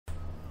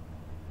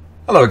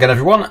Hello again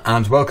everyone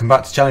and welcome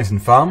back to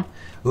Chellington Farm.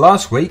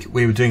 Last week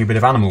we were doing a bit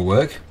of animal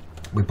work.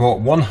 We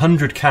bought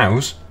 100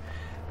 cows,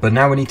 but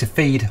now we need to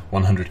feed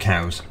 100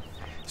 cows.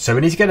 So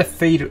we need to get a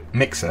feed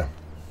mixer.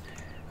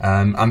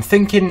 I'm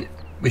thinking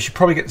we should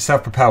probably get the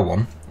self-propel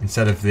one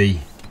instead of the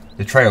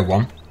trail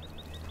one,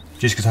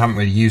 just because I haven't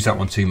really used that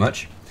one too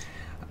much.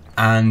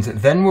 And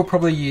then we'll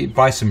probably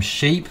buy some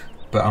sheep,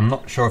 but I'm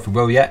not sure if we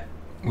will yet.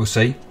 We'll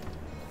see.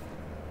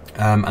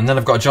 And then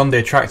I've got a John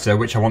Deere tractor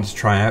which I want to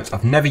try out.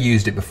 I've never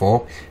used it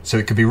before, so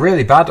it could be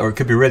really bad or it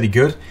could be really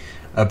good.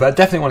 But I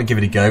definitely want to give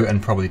it a go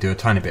and probably do a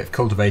tiny bit of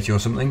cultivating or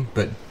something.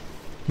 But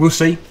we'll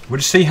see. We'll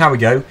just see how we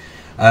go.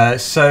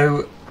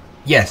 So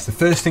yes, the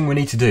first thing we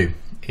need to do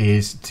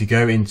is to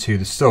go into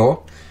the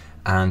store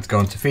and go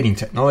onto feeding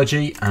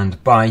technology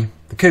and buy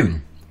the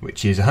coon,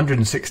 which is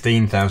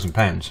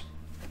 £116,000.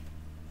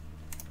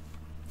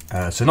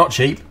 So not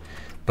cheap,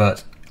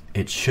 but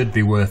it should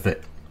be worth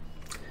it.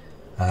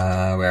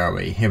 Where are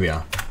we? Here we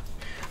are.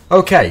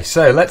 Okay,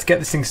 so let's get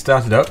this thing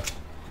started up.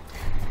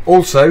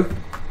 Also,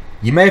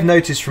 you may have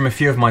noticed from a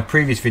few of my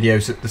previous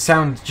videos that the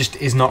sound just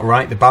is not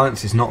right, the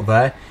balance is not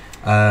there,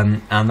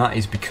 and that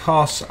is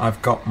because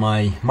I've got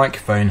my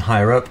microphone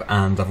higher up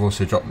and I've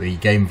also dropped the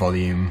game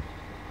volume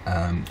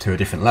to a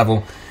different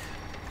level.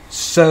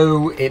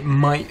 So it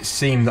might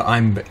seem that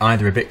I'm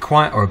either a bit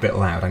quiet or a bit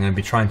loud. I'm going to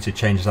be trying to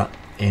change that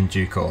in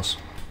due course.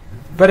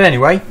 But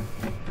anyway,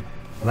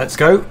 let's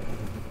go.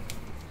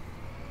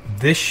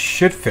 This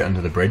should fit under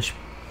the bridge,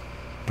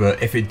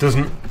 but if it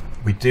doesn't,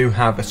 we do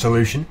have a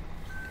solution,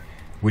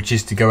 which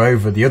is to go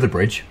over the other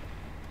bridge,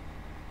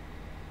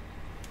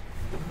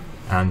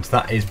 and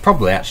that is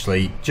probably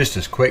actually just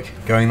as quick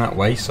going that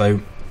way,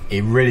 so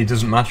it really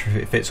doesn't matter if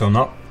it fits or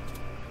not.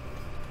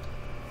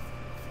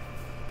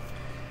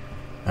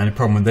 And the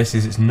problem with this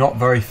is it's not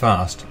very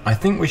fast. I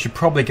think we should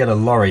probably get a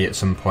lorry at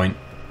some point,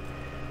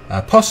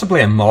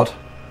 possibly a mod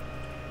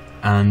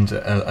and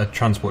a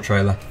transport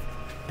trailer,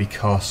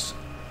 because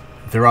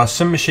there are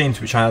some machines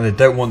which I either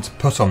don't want to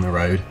put on the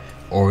road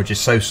or are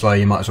just so slow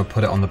you might as well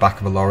put it on the back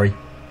of a lorry.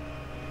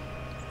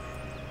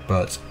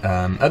 But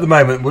at the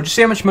moment we'll just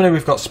see how much money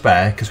we've got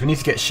spare, because we need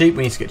to get sheep,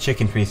 we need to get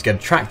chickens, we need to get a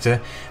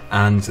tractor,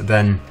 and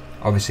then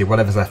obviously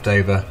whatever's left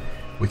over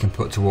we can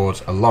put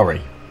towards a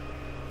lorry.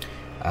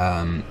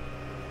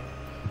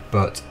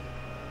 But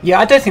yeah,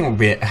 I don't think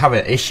we'll have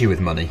an issue with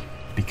money,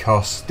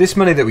 because this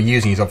money that we're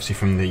using is obviously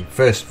from the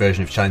first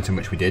version of Chellington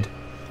which we did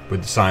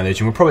with the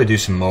silage, and we'll probably do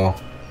some more.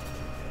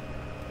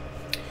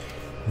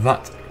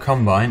 That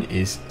combine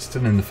is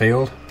still in the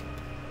field,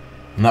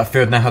 and that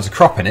field now has a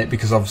crop in it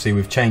because obviously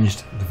we've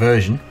changed the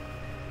version,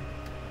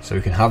 so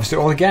we can harvest it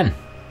all again.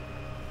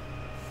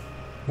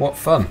 What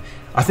fun.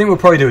 I think we'll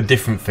probably do a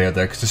different field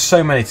though, because there's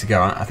so many to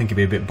go at. I think it'd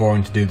be a bit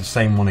boring to do the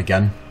same one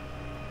again.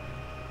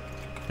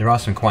 There are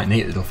some quite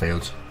neat little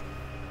fields.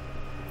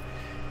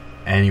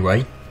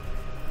 Anyway,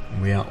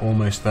 we are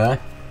almost there.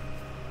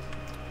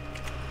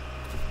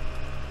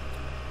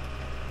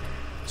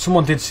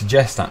 Someone did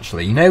suggest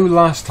actually, you know,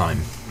 last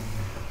time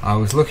I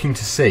was looking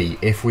to see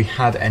if we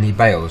had any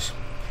bales.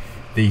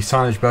 The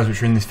silage bales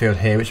which are in this field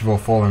here, which have all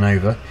fallen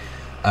over.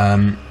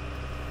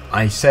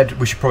 I said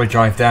we should probably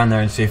drive down there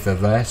and see if they're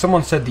there.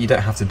 Someone said that you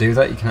don't have to do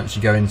that, you can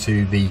actually go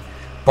into the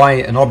buy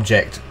an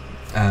object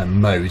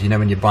mode, you know,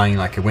 when you're buying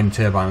like a wind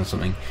turbine or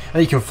something,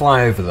 and you can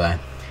fly over there.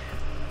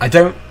 I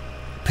don't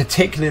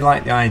particularly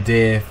like the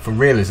idea for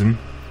realism,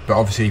 but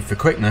obviously for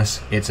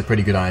quickness it's a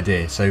pretty good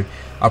idea, so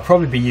I'll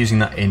probably be using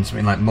that in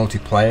something like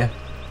multiplayer,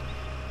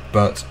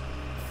 but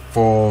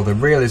for the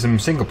realism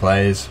single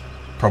players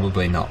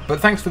probably not. But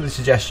thanks for the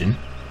suggestion,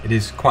 it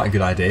is quite a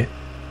good idea.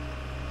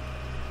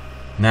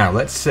 Now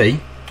let's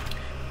see.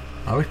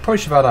 We probably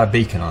should have had our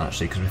beacon on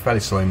actually, because we're fairly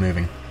slow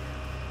moving.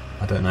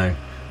 I don't know,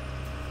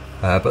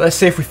 but let's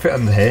see if we fit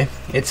under here.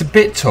 It's a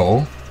bit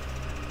tall.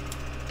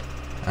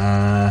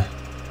 I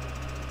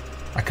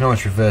can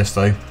always reverse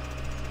though.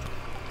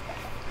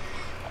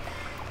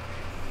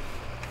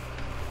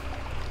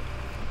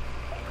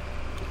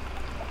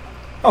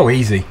 Oh,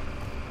 easy.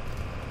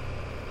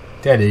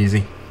 Dead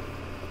easy.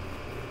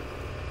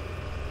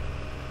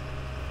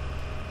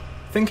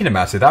 Thinking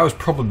about it, that was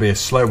probably a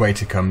slow way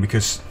to come,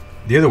 because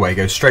the other way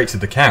goes straight to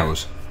the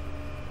cows.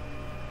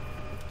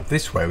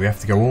 This way we have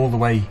to go all the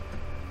way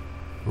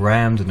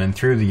round and then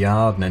through the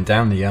yard and then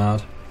down the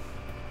yard.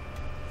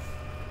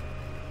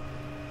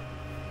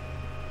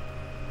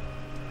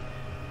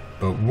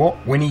 But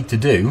what we need to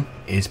do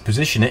is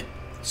position it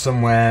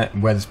somewhere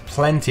where there's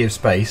plenty of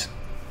space.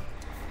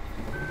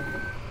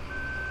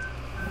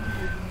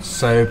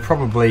 So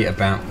probably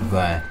about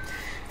there.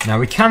 Now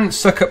we can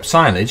suck up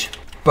silage,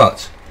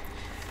 but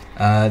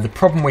the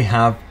problem we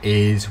have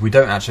is we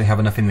don't actually have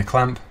enough in the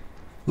clamp.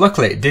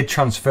 Luckily it did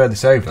transfer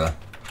this over,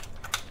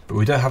 but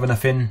we don't have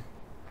enough in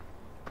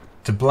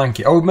to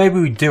blanket. Oh, maybe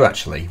we do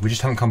actually, we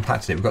just haven't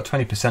compacted it. We've got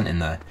 20% in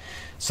there,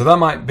 so that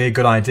might be a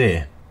good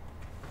idea.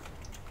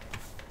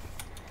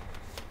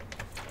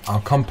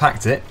 I'll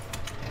compact it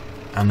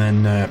and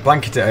then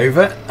blanket it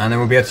over, and then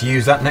we'll be able to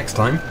use that next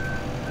time.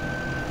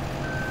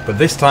 But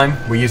this time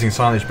we're using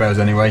silage bales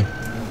anyway,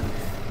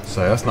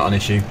 so that's not an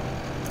issue.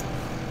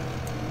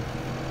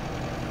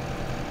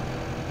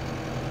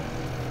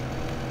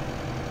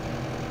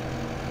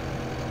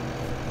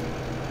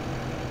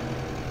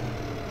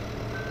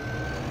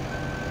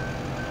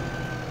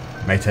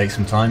 May take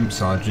some time,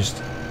 so I'll just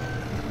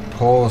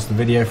pause the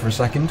video for a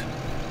second.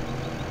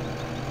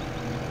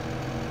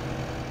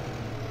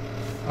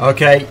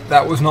 Okay,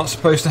 that was not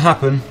supposed to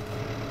happen.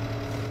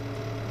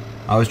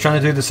 I was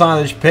trying to do the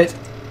silage pit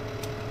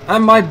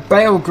and my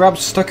bale grab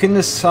stuck in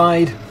the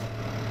side.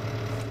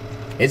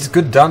 It's a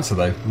good dancer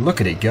though. Look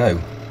at it go.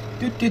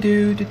 Do do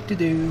do do do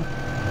do.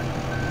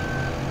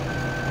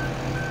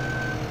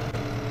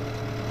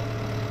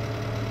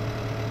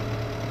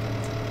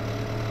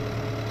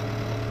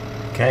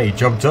 Okay,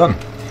 job done.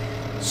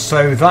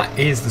 So that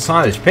is the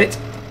silage pit.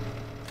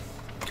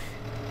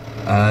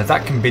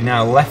 That can be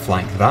now left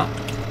like that.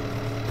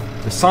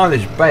 The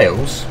silage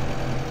bales.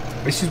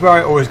 This is where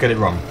I always get it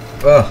wrong.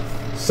 Ugh.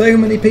 So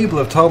many people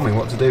have told me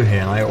what to do here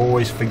and I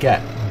always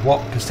forget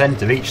what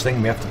percent of each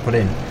thing we have to put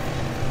in.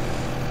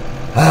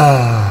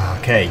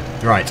 Okay,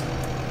 right.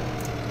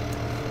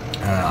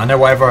 I know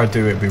whatever I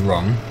do it'll be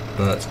wrong,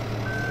 but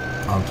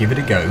I'll give it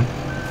a go.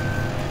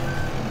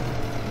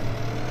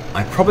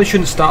 I probably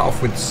shouldn't start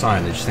off with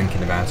silage,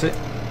 thinking about it.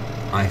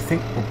 I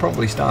think we'll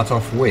probably start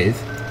off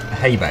with a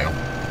hay bale.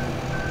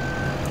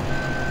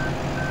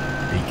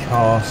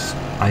 Because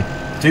I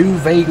do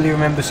vaguely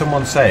remember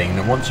someone saying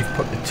that once you've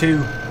put the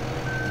two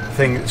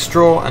things,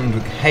 straw and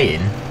hay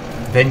in,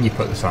 then you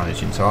put the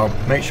silage in. So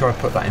I'll make sure I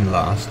put that in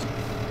last.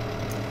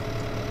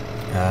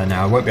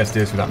 Now I won't be able to do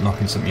this without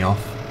knocking something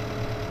off.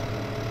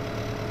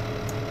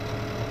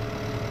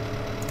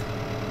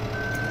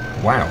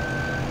 Wow.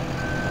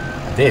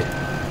 I did.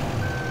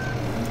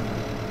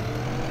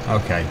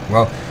 Okay,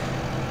 well,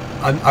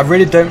 I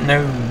really don't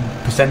know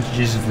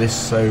percentages of this,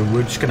 so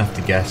we're just going to have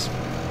to guess.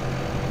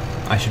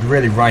 I should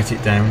really write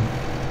it down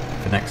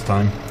for next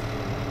time.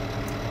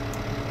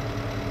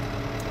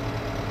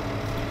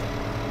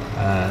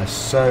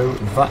 So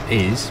that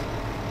is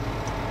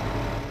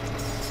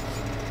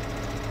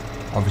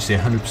obviously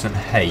 100%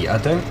 hay. I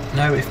don't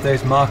know if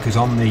those markers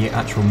on the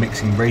actual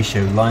mixing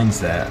ratio lines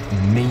there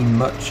mean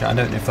much. I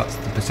don't know if that's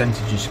the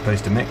percentage you're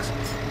supposed to mix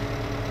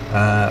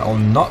or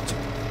not.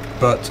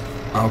 But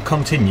I'll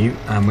continue,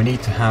 and we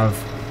need to have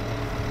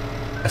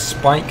a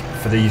spike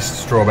for these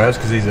straw bales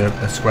because these are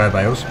square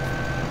bales.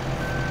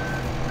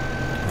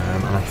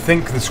 And I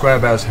think the square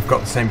bales have got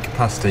the same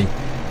capacity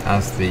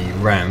as the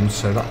round,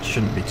 so that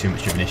shouldn't be too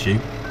much of an issue.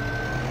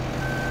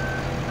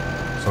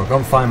 So I'll go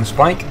and find the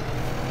spike.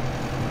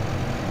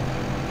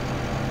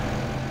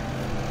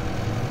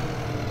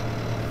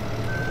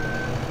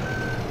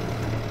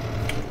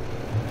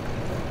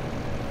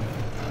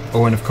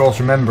 Oh, and of course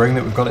remembering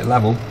that we've got it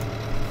level.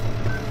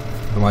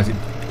 Otherwise it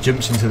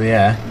jumps into the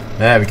air.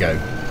 There we go.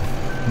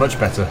 Much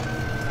better.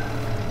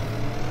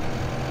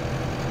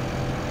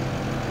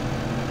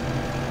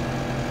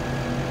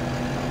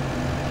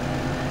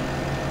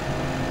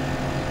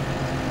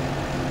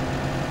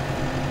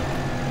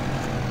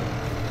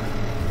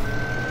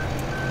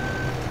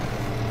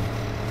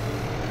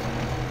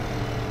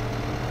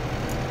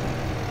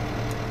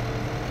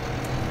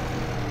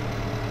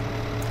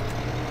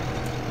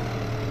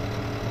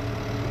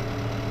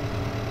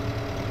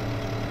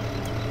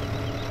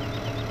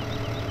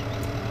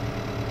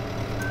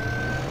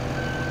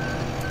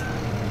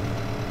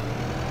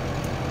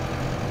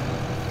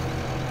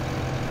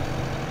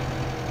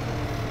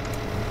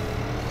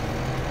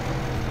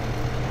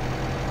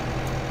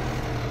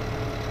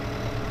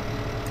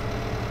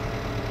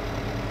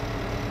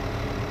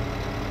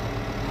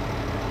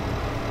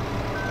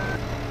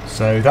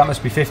 So that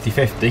must be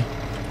 50-50.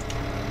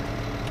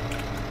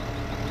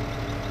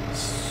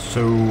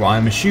 So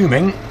I'm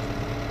assuming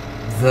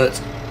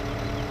that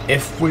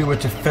if we were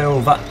to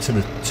fill that to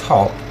the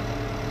top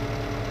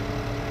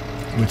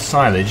with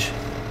silage,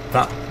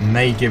 that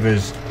may give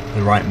us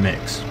the right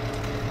mix.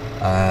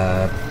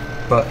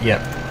 But yeah,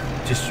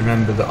 just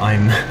remember that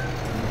I'm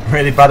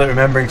really bad at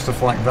remembering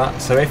stuff like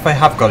that. So if I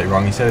have got it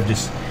wrong, instead of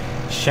just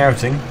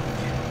shouting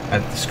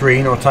at the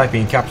screen or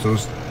typing in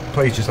capitals,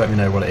 please just let me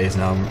know what it is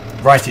and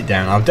I'll write it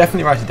down. I'll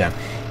definitely write it down.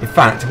 In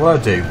fact, what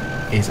I'll do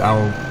is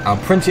I'll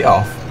print it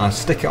off and I'll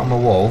stick it on my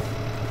wall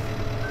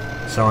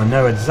so I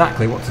know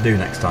exactly what to do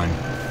next time.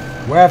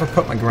 Where have I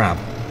put my grab?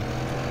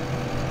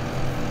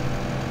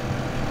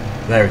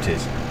 There it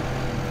is.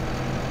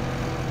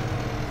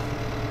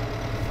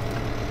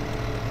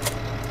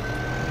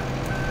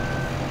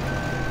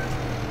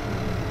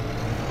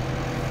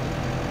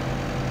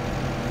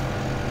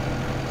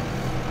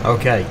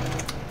 Okay,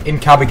 in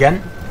cab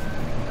again.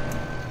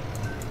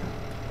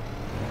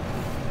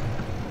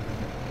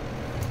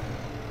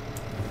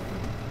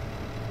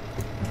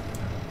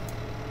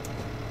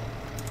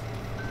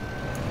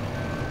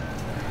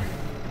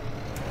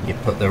 You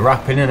put the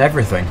wrap in and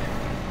everything.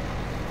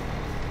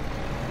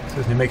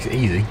 Certainly makes it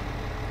easy.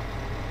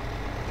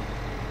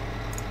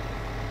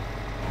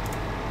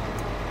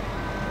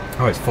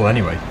 Oh, it's full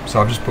anyway,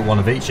 so I've just put one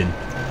of each in.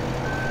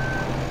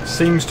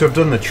 Seems to have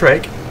done the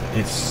trick.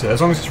 It's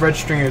as long as it's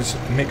registering as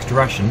mixed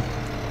ration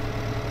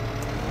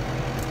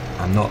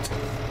and not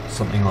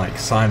something like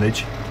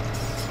silage,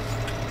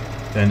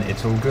 then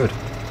it's all good.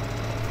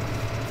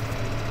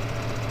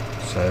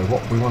 So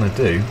what we want to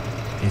do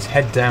is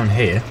head down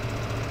here,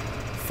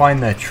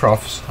 find their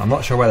troughs. I'm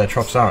not sure where their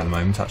troughs are at the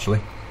moment,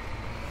 actually.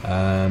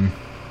 I'm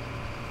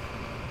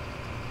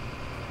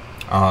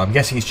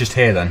guessing it's just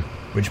here then.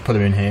 We'll just put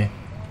them in here.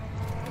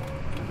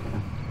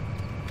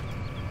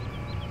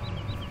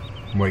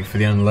 Wait for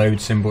the unload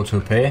symbol to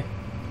appear.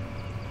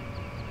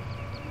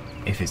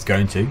 If it's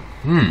going to.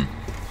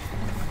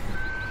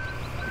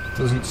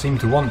 Doesn't seem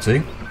to want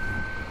to.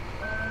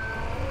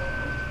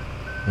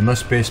 There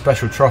must be a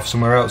special trough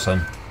somewhere else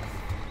then.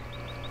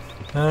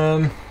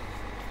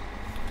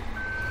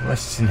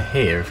 Unless it's in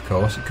here, of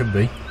course, it could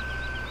be.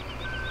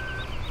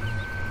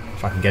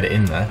 If I can get it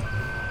in there.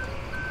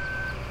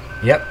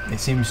 Yep, it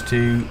seems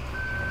to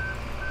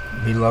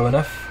be low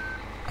enough.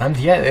 And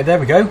yeah, there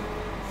we go.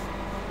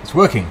 It's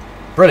working.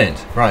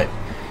 Brilliant. Right.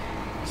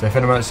 So if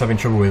anyone's having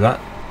trouble with that,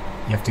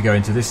 you have to go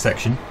into this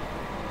section.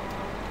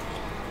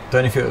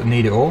 Don't know if it will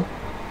need it all.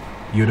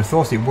 You would have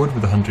thought it would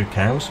with 100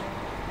 cows.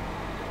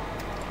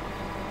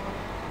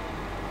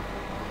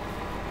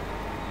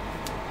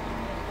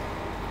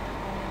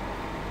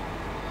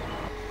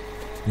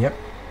 Yep.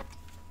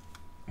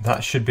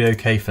 That should be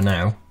okay for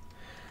now.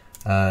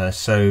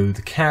 So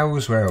the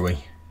cows, where are we?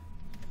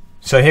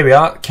 So here we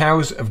are.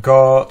 Cows have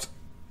got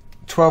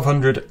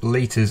 1200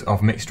 litres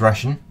of mixed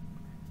ration.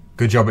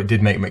 Good job it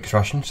did make mixed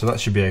ration, so that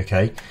should be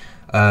okay.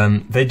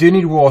 They do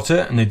need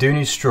water and they do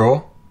need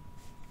straw.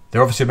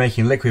 They're obviously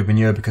making liquid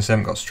manure because they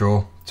haven't got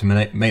straw to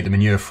make the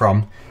manure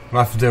from.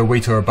 We'll have to do a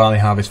wheat or a barley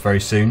harvest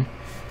very soon.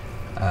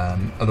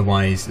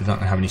 Otherwise they're not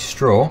going to have any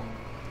straw.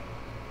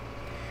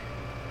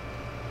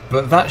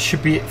 But that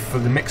should be it for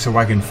the mixer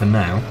wagon for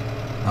now.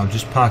 I'll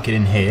just park it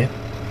in here.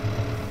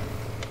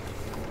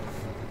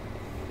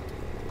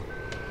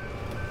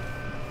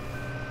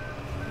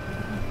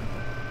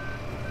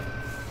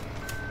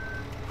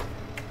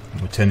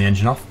 We'll turn the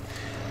engine off.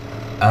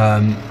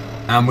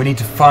 And we need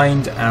to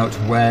find out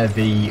where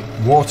the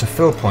water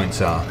fill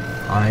points are.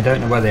 I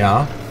don't know where they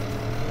are,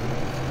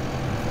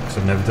 because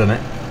I've never done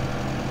it.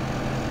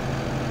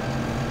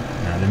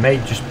 Now they may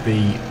just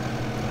be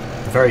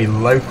very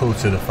local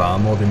to the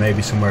farm, or they may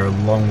be somewhere a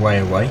long way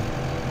away.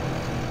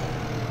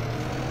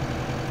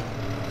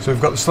 So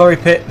we've got the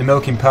slurry pit, the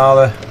milking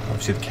parlour,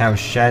 obviously the cow's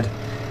shed,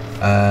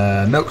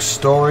 milk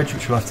storage,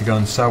 which we'll have to go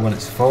and sell when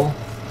it's full.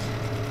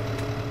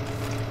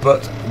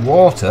 But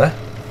water,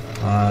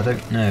 I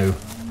don't know.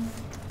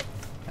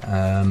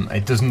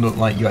 It doesn't look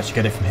like you actually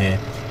get it from here.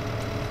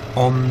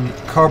 On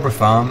Cobra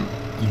Farm,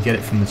 you get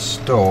it from the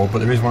store, but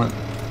there is one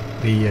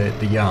at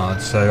the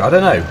yard. So I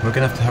don't know. We're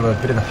going to have a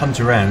bit of a hunt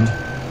around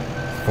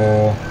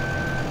for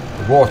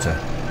the water.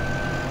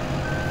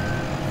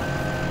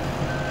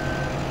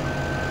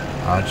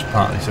 I'll just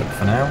park this up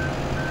for now.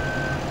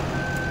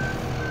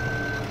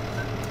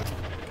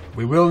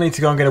 We will need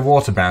to go and get a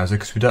water bowser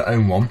because we don't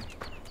own one.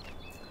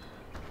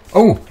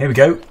 Oh, here we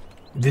go.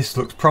 This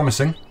looks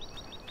promising.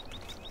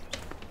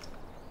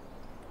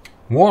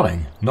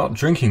 Warning, not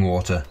drinking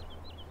water.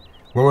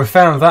 Well, we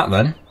found that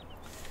then.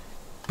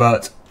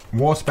 But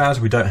water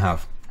bowser we don't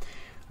have.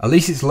 At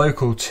least it's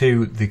local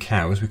to the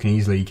cows. We can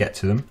easily get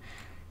to them.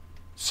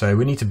 So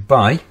we need to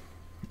buy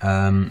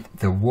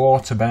the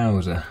water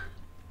bowser.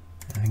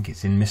 I think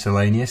it's in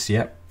miscellaneous.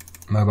 Yep,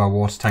 mobile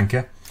water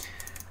tanker.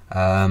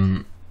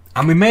 And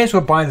we may as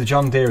well buy the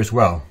John Deere as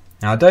well.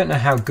 Now I don't know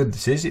how good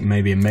this is. It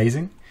may be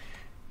amazing.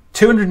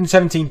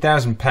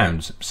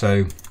 £217,000.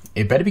 So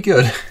it better be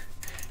good,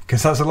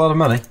 because that's a lot of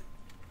money.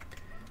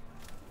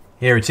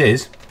 Here it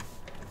is.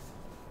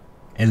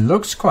 It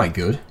looks quite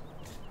good.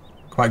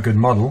 Quite good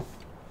model.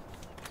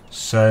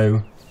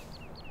 So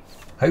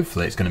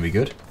hopefully it's going to be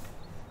good.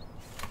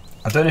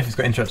 I don't know if it's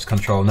got interrupted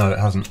control. No, it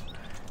hasn't.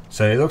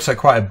 So it looks like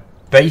quite a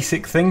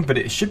basic thing, but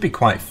it should be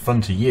quite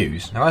fun to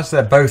use. Now as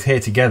they're both here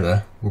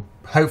together, we'll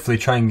hopefully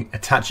try and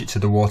attach it to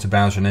the water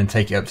bowser and then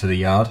take it up to the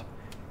yard.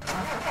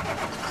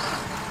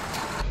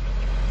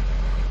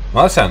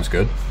 Well, that sounds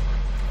good.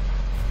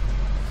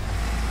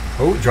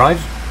 Oh, it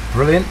drives.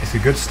 Brilliant. It's a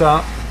good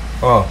start.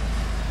 Oh,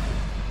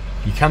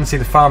 you can see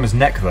the farmer's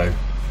neck though.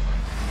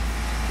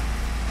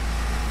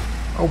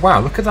 Oh wow,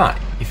 look at that.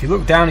 If you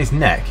look down his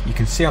neck, you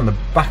can see on the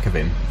back of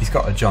him, he's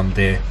got a John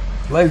Deere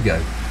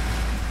logo.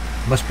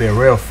 Must be a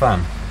real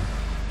fan.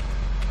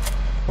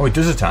 Oh, it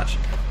does attach.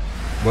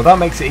 Well, that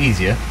makes it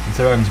easier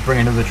instead of having to bring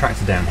another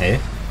tractor down here.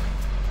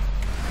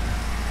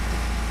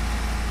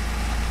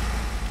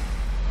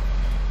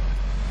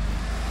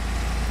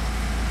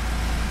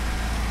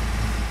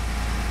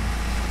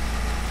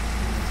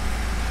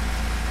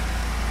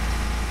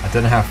 I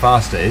don't know how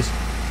fast it is.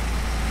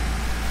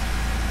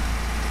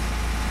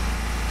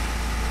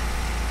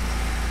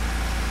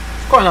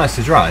 It's quite nice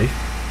to drive.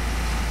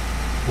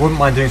 Wouldn't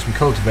mind doing some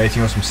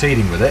cultivating or some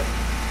seeding with it.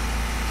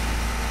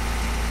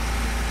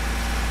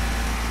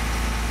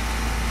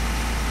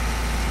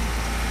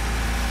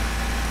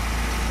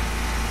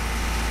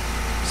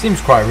 Seems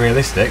quite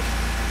realistic.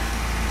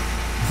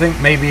 think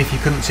maybe if you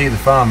couldn't see the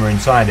farmer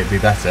inside it'd be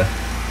better,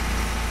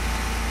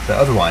 but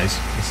otherwise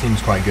it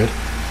seems quite good.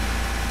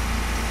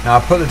 Now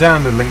I'll put the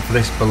download link for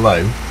this below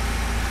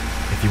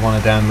if you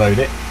want to download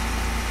it.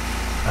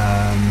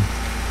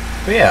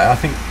 But yeah, I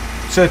think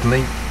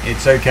certainly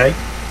it's okay.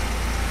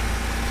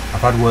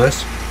 I've had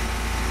worse.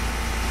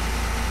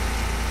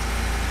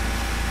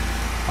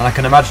 And I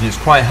can imagine it's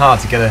quite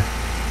hard to get a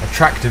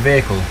tractor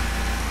vehicle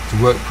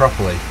to work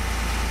properly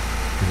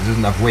because it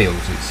doesn't have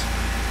wheels.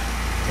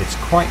 It's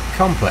quite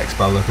complex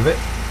by the look of it.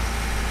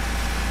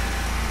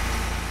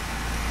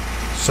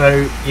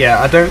 So yeah,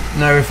 I don't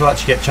know if we'll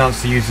actually get a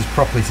chance to use this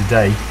properly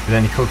today with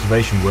any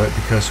cultivation work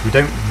because we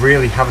don't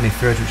really have any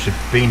fruit which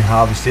have been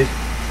harvested.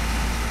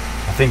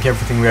 I think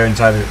everything we own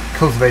is either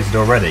cultivated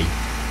already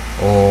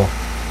or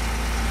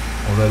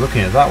although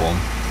looking at that one,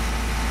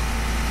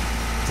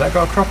 has that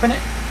got a crop in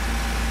it?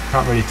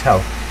 Can't really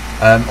tell.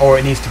 Or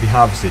it needs to be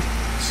harvested.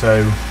 So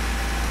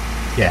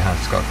yeah, it has,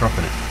 it's got a crop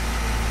in it.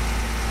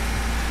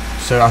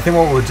 So I think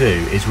what we'll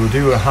do is we'll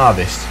do a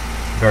harvest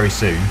very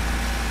soon,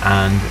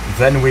 and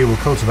then we will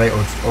cultivate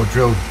or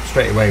drill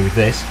straight away with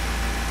this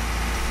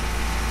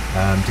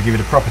to give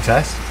it a proper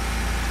test.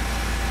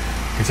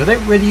 Because I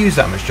don't really use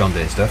that much John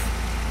Deere stuff.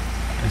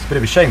 It's a bit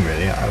of a shame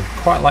really. I would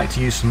quite like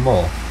to use some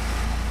more.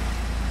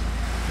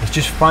 It's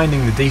just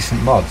finding the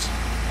decent mods.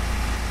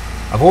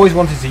 I've always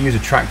wanted to use a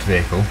tracked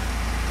vehicle,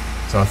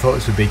 so I thought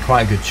this would be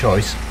quite a good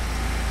choice.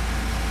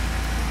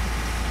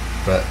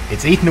 But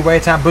it's eaten away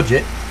at our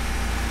budget.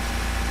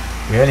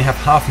 We only have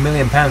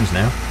 £500,000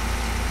 now,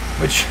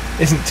 which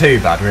isn't too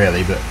bad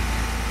really, but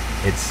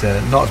it's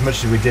not as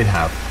much as we did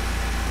have.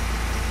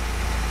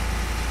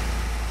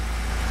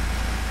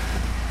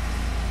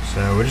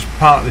 So we'll just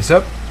park this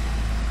up.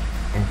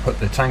 We'll put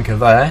the tanker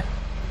there,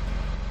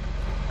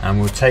 and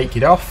we'll take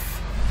it off.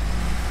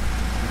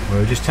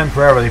 We'll just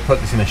temporarily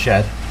put this in a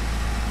shed.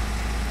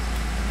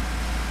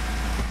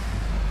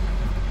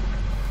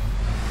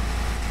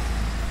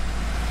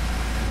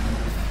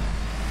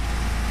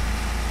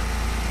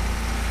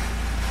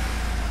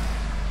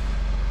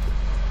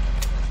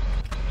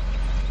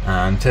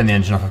 And turn the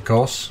engine off, of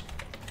course.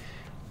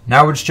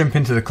 Now we'll just jump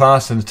into the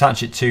class and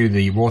attach it to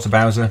the water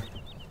bowser.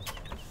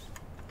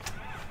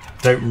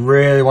 Don't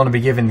really want to be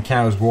giving the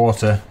cows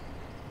water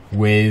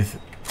with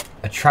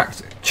a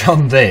tractor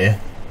John Deere.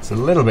 It's a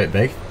little bit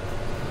big.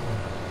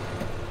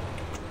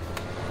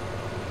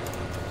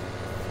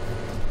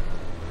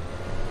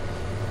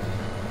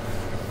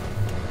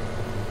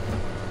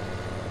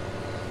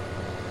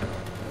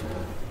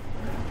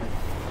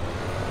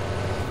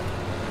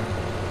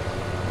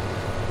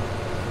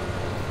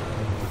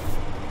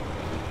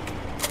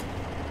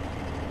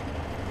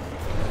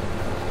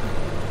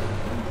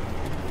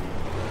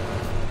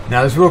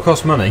 Now this will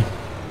cost money.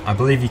 I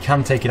believe you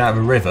can take it out of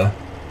a river,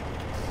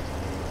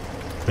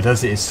 but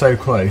as it is so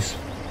close,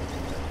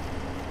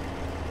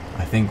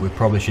 I think we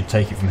probably should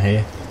take it from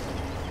here.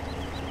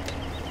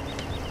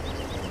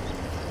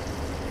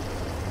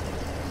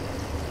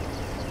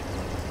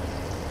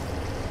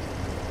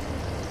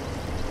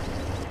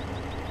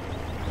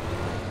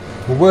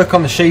 We'll work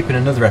on the sheep in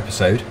another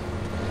episode.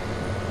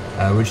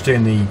 We're just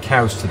doing the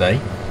cows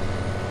today.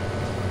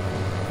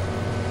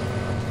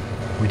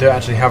 We don't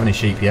actually have any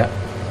sheep yet.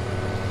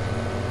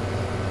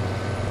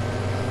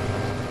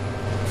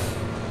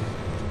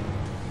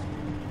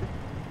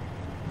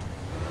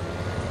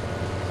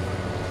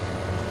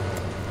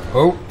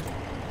 Oh!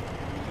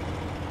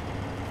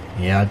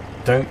 Yeah,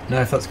 I don't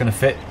know if that's going to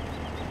fit.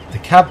 The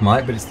cab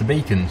might, but it's the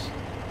beacons.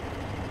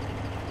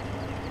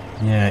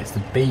 Yeah, it's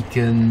the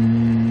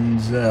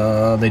beacons.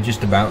 They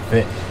just about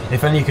fit.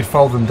 If only you could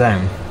fold them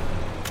down.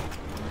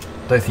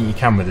 Don't think you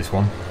can with this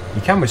one.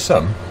 You can with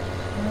some.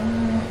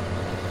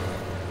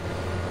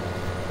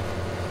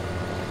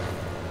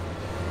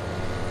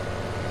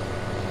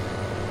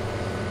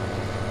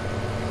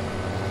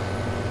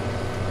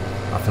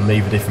 I have to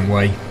leave a different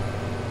way.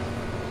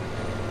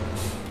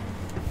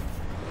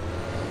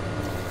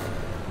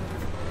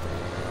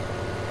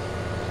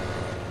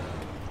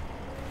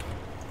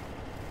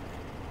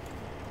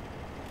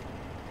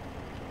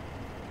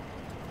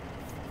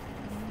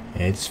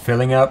 It's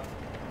filling up.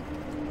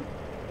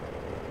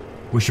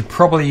 We should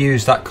probably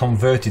use that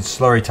converted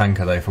slurry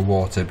tanker though for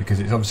water, because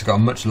it's obviously got a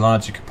much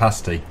larger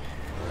capacity,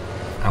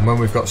 and when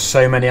we've got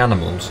so many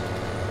animals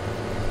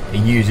it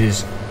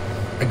uses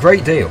a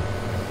great deal,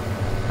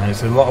 and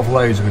it's a lot of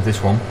loads with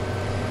this one.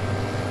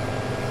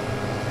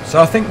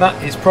 So I think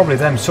that is probably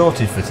them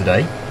sorted for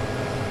today.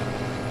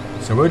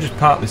 So we'll just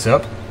park this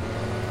up,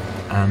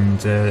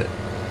 and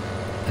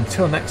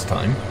until next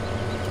time,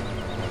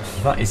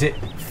 that is it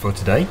for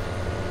today.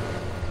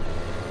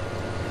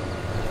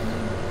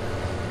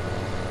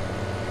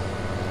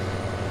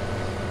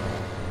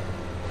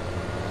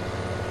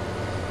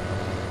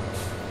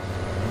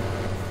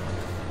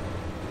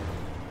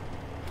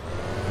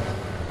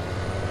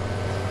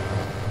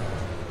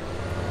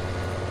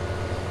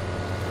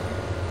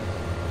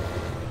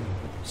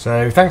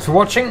 So thanks for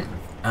watching,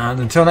 and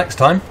until next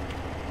time,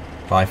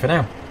 bye for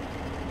now.